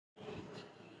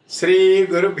श्री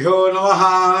गुरुभ्यो नमः।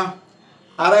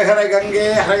 हर हर गंगे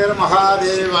हर हर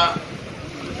महादेव।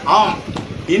 ஆம்,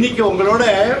 இன்னைக்கு உங்களோட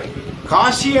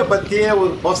காசியை பற்றிய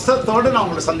ஒரு புஸ்தகத்தோடு நான்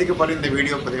உங்களை சந்திக்க போகிறேன் இந்த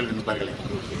வீடியோ பதிவில் நண்பர்களே.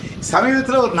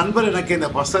 சமீபத்தில் ஒரு நண்பர் எனக்கு இந்த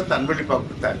புஸ்தகத்தை அன்பளிப்பாக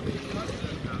கொடுத்தார்.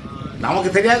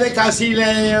 நமக்கு தெரியாத காசியில்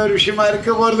ஒரு விஷயமா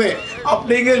இருக்க போகிறது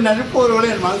அப்படிங்கிற நினைப்பு ஒருவேளை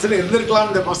என் மனசில்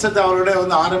இருந்திருக்கலாம் இந்த புஸ்தகத்தை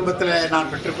அவரோட ஆரம்பத்தில்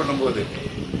நான் பெற்றுக்கொள்ளும் போது.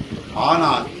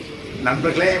 ஆனால்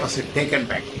நண்பர்களே, was taken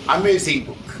back amazing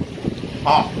book.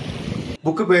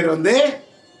 Book பேர்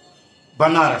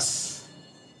பனாரஸ்.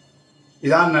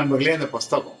 இதான் நண்பர்களே இந்த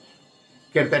புஸ்தகம்.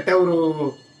 கிட்டத்தட்ட ஒரு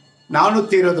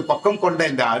 420 பக்கம் கொண்ட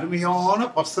இந்த அருமையான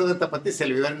புஸ்தகத்தை பற்றி சில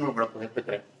விவரங்கள் உங்களை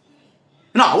பகிர்ந்துக்கிறேன்.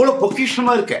 ஏன்னா அவ்வளோ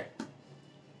பொக்கிஷமாக இருக்க.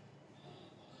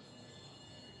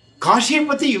 காசியை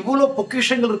பற்றி இவ்வளோ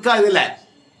பொக்கிஷங்கள் இருக்கா, இதில்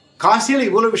காசியில்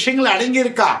இவ்வளோ விஷயங்கள் அடங்கி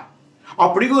இருக்கா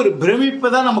அப்படிங்கிற ஒரு பிரமிப்பு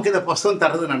தான் நமக்கு இந்த புஸ்தகம்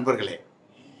தருது நண்பர்களே.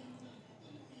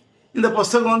 இந்த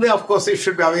புஸ்தகம் of course it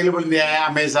should be available in the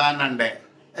Amazon and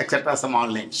etcetera some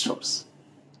online stores.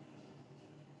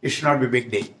 It should not be big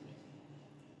deal.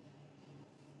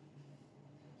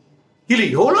 இல்லை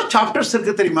எவ்வளோ சாப்டர்ஸ்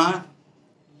இருக்கு தெரியுமா?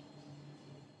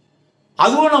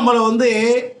 அதுவும் நம்மளை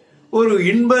ஒரு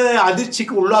இன்ப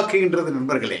அதிர்ச்சிக்கு உள்ளாக்குகின்றது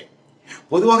நண்பர்களே.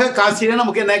 பொதுவாக காசியில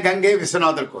நமக்கு என்ன, கங்கை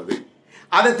விஸ்வநாதர் கோவில்.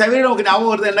 அதை தவிர நமக்கு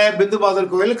ஞாபகம் வருது என்ன, பிந்துபாதர்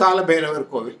கோவில், கால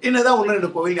பைரவர் கோவில், என்னதான் 1-2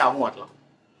 கோவில் ஞாபகம் வரலாம்.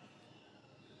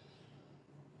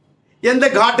 எந்த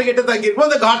காட்டு கிட்ட தங்கியிருப்போம்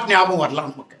அந்த காட் ஞாபகம் வரலாம்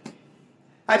நமக்கு.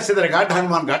 ஹரிச்சந்திர காட்,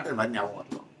 ஹனுமான் காட், இந்த மாதிரி ஞாபகம்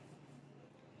வரலாம்.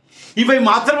 இவை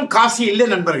மாத்திரம் காசி இல்லை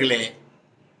நண்பர்களே.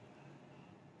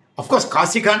 அப்கோர்ஸ்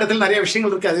காசி காண்டத்தில் நிறைய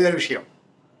விஷயங்கள் இருக்கு, அது வேற விஷயம்.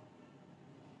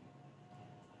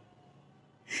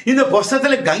 இந்த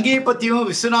புஸ்தகத்தில் கங்கையை பற்றியும்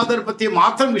விஸ்வநாதர் பற்றியும்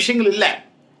மாத்திரம் விஷயங்கள் இல்லை.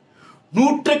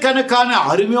 நூற்றுக்கணக்கான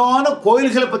அருமையான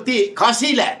கோயில்களை பற்றி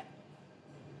காசியில்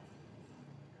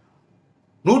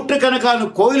நூற்றுக்கணக்கான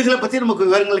கோயில்களை பற்றி நமக்கு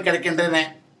விவரங்கள் கிடைக்கின்றன.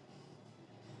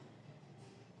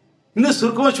 இன்னும்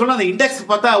சுருக்கமாக சொன்னால் அந்த இண்டெக்ஸ்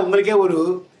பார்த்தா உங்களுக்கே ஒரு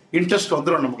இன்ட்ரெஸ்ட்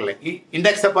வந்துடும். நமக்கு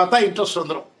இண்டெக்ஸை பார்த்தா இன்ட்ரெஸ்ட்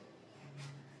வந்துடும்.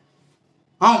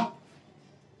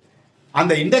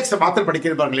 அந்த இண்டெக்ஸை மாத்திரம்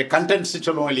படிக்கிறப்பாங்களே, கண்டென்ட்ஸ்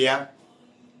சொல்லுவோம் இல்லையா.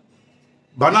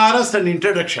 பனாரஸ் அண்ட்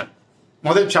இன்ட்ரடக்ஷன்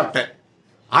முதல் சாப்டர்.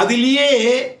 அதிலேயே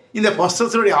இந்த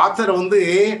புஸ்தகத்தினுடைய ஆத்தர்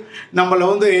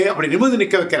நம்மளை அப்படி நிமிர்ந்து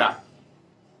நிற்க வைக்கிறார்.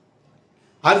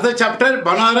 அடுத்த சாப்டர்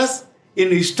பனாரஸ்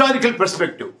இன் ஹிஸ்டாரிக்கல்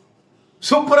பெர்ஸ்பெக்டிவ்.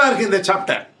 சூப்பராக இருக்கு இந்த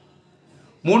சாப்டர்.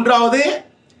 மூன்றாவது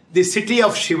தி சிட்டி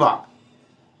ஆஃப் சிவா.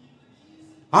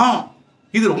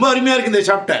 இது ரொம்ப அருமையாக இருக்கு இந்த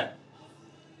சாப்டர்.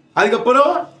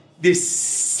 அதுக்கப்புறம் தி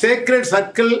sacred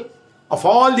circle of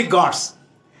all the God's.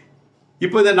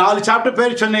 இப்போ இந்த 4 சாப்டர்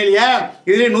பேர் சொன்னேன் இல்லையா,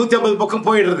 இதுலேயே 150 பக்கம்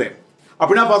போயிடுறது.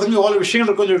 அப்படின்னா பார்த்தீங்கன்னா எவ்வளோ விஷயங்கள்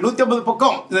இருக்கும். கொஞ்சம் 150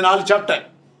 பக்கம் இந்த 4 சாப்டர்.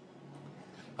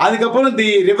 அதுக்கப்புறம் தி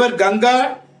river Ganga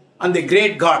and the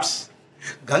great God's.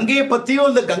 கங்கையை பற்றியும்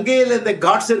இந்த கங்கையில் இந்த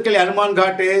காட்ஸ் இருக்கு, ஹனுமான்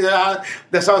காட்டு,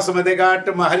 தசாசமத காட்,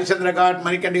 ஹரிச்சந்திர காட்,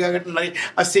 மணிகண்டிகா காட்,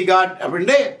 அஸ்தி காட்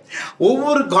அப்படின்ட்டு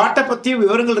ஒவ்வொரு காட்டை பற்றியும்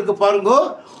விவரங்கள் இருக்கு பாருங்க.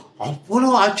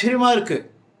 அவ்வளோ ஆச்சரியமாக இருக்கு.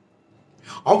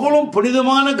 அவ்வளோ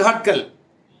புனிதமான காட்கள்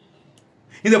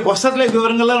இந்த புஸ்தகத்தில்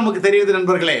விவரங்கள்லாம் நமக்கு தெரியுது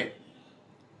நண்பர்களே.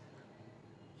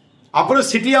 அப்புறம்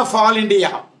city of all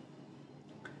India,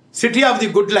 city of the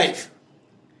good life,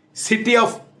 city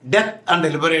of death and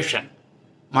liberation,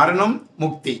 மரணம்,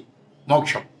 முக்தி,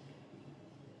 மோட்சம்.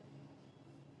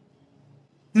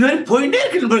 இந்த மாதிரி போயிட்டே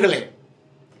இருக்கு நண்பர்களே.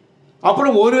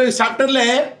 அப்புறம் ஒரு சாப்டர்ல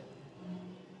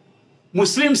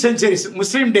முஸ்லீம் செஞ்சுரிஸ்,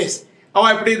 முஸ்லீம் டேஸ்,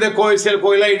 அவன் எப்படி இந்த கோயில் சில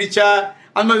கோயிலாக இடிச்சா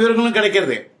அந்த மாதிரி விவரங்களும்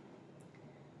கிடைக்கிறது.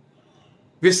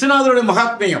 விஸ்வநாதருடைய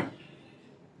மகாத்மியம்,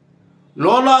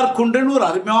 லோலார் குண்டுன்னு ஒரு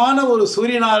அருமையான ஒரு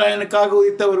சூரிய நாராயணுக்காக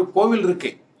உதித்த ஒரு கோவில் இருக்கு,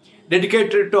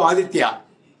 டெடிகேட்டட் டு ஆதித்யா.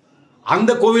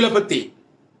 அந்த கோவிலை பற்றி,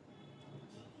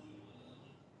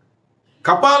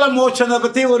 கபால மோட்சத்தை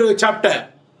பற்றி ஒரு சாப்டர்,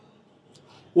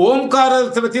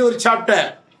 ஓம்காரத்தை பற்றி ஒரு சாப்டர்,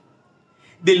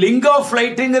 தி லிங்க் ஆஃப்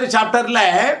லைட்டுங்கிற சாப்டரில்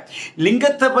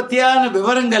லிங்கத்தை பற்றியான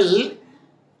விவரங்கள்,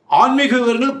 ஆன்மீக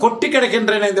விவரங்கள் கொட்டி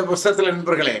கிடக்கின்றன இந்த புஸ்தகத்தில்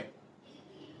நண்பர்களே.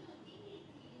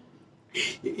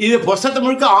 இது புஸ்தகத்தை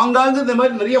முழுக்க ஆங்காங்கு இந்த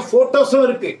மாதிரி நிறைய போட்டோஸும்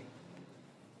இருக்கு.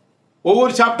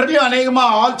 ஒவ்வொரு சாப்டர்லையும்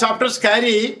அநேகமாக all chapters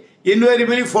carry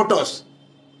invariably photos.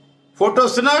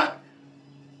 போட்டோஸ்னா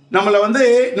நம்மளை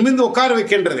நிமிர்ந்து உட்கார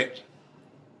வைக்கின்றது.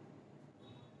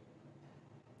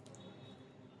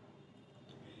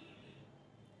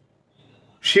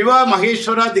 சிவா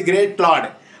மகேஸ்வரா தி கிரேட் லார்ட்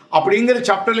அப்படிங்கிற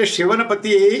சாப்டர்ல சிவனை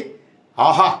பற்றி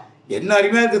ஆஹா என்ன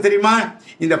அருமையாக இருக்கு தெரியுமா.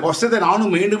 இந்த புஸ்தகத்தை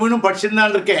நானும் மீண்டும் மீண்டும்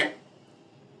படிச்சுதான் இருக்கேன்.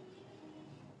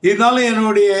 இருந்தாலும்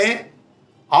என்னுடைய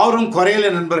ஆர்வம் குறையலை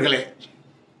நண்பர்களே.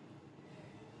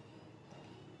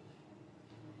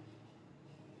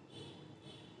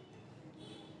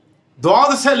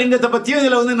 துவாதச லிங்கத்தை பற்றியும்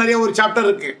இதில் வந்து நிறைய ஒரு சாப்டர்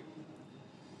இருக்கு.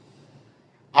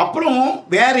 அப்புறம்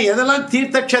வேற எதெல்லாம்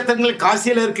தீர்த்த கஷேத்திரங்கள்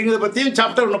காசியில் இருக்குங்கிறத பற்றியும்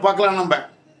சாப்டர் ஒன்று பார்க்கலாம் நம்ம.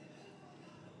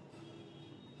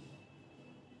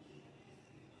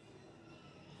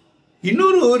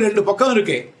 இன்னொரு 2 பக்கம்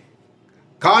இருக்கு.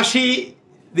 Cauchy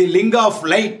the link of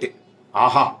light.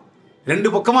 ஆஹா,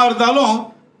 2 பக்கமாக இருந்தாலும்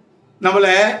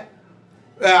நம்மளை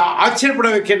ஆச்சரியப்பட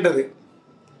வைக்கின்றது.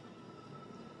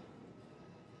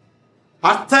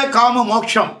 அர்த்த காம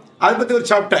மோட்சம், அதை பற்றி ஒரு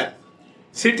சாப்டர்.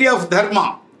 சிட்டி ஆஃப் தர்மா.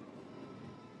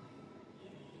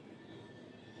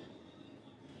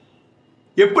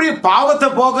 எப்படி பாவத்தை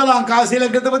போகலாம் காசியில்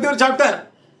இருக்கிறத பற்றி ஒரு சாப்டர்.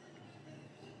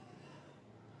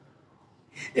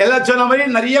 எல்லாம் சொன்ன மாதிரி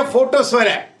நிறைய போட்டோஸ் வேற,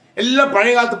 எல்லாம்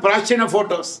பழைய காலத்து பிராச்சீன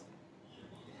போட்டோஸ்.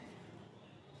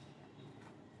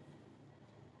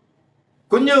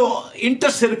 கொஞ்சம்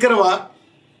இன்ட்ரெஸ்ட் இருக்கிறவா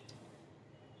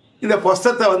இந்த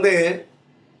புஸ்தகத்தை வந்து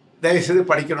தயவுசெய்து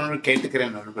படிக்கணும்னு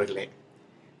கேட்டுக்கிறேன் நண்பர்களே.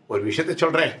 ஒரு விஷயத்தை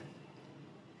சொல்கிறேன்,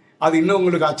 அது இன்னும்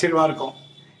உங்களுக்கு ஆச்சரியமாக இருக்கும்.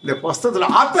 இந்த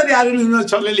புஸ்தகத்தில் ஆத்தர் யாருன்னு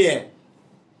இன்னும் சொல்லலையே.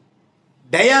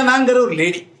 டயானாங்கிற ஒரு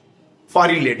லேடி,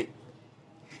 ஃபாரின் லேடி,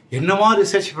 என்னமா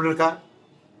ரிசர்ச் பண்ணிருக்கா,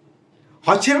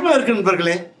 ஆச்சரியமாக இருக்கு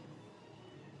நண்பர்களே.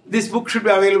 This book should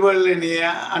be available in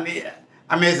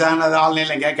Amazon, அது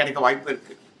ஆன்லைனில் எங்கேயா கிடைக்க வாய்ப்பு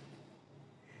இருக்குது.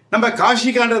 நம்ம காஷி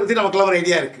காண்டை பற்றி நமக்குலாம் ஒரு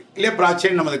ஐடியா இருக்குது இல்லையா,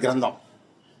 பிராச்சீன் நமது கிரந்தம்.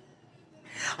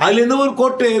 அதுலேருந்து ஒரு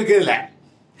கோட்டு இருக்குதுல்ல,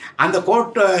 அந்த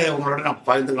கோட்டை உங்களோட நான்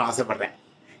பகிர்ந்துக்கணும் ஆசைப்பட்றேன்.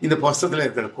 இந்த புஸ்தகத்தில்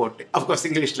இருக்கிற கோட்டு அஃப்கோர்ஸ்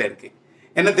இங்கிலீஷில் இருக்குது.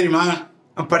 என்ன தெரியுமா,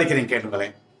 படிக்கிறேன்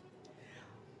கேட்டுங்களேன்.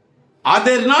 Are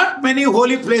there not many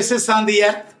holy places on the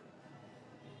earth?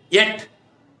 Yet,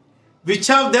 which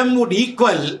of them would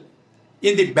equal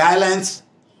in the balance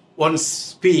one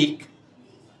speak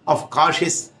of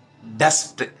Kashi's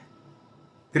dust?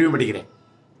 திரும்பி படிக்கிறேன்.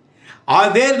 Are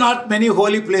there not many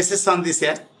holy places on this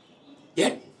earth?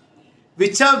 Yet,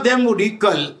 which of them would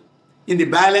equal in the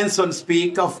balance one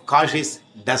speak of Kashi's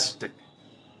dust?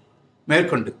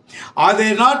 மேற்கொண்டு, Are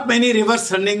there not many rivers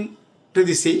running to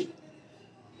the sea?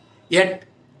 Yet,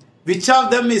 which of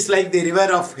them is like the river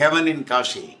of heaven in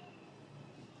Kashi?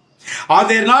 Are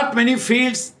there not many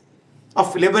fields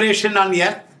of liberation on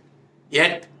earth?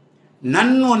 Yet,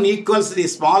 none one equals the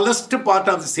smallest part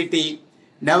of the city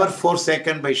never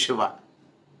forsaken by Shiva.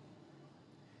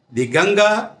 The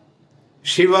Ganga,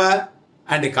 Shiva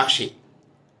and Kashi.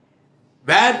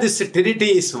 Where this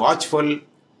trinity is watchful,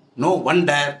 no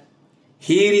wonder,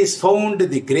 here is found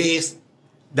the grace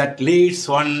that leads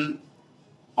one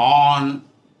on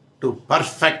to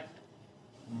perfect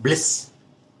bliss.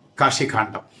 Kashi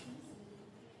Khandam.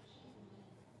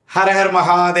 Har Har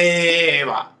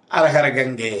Mahadeva, Har Har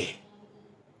Gange,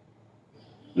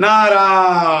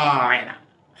 Narayana.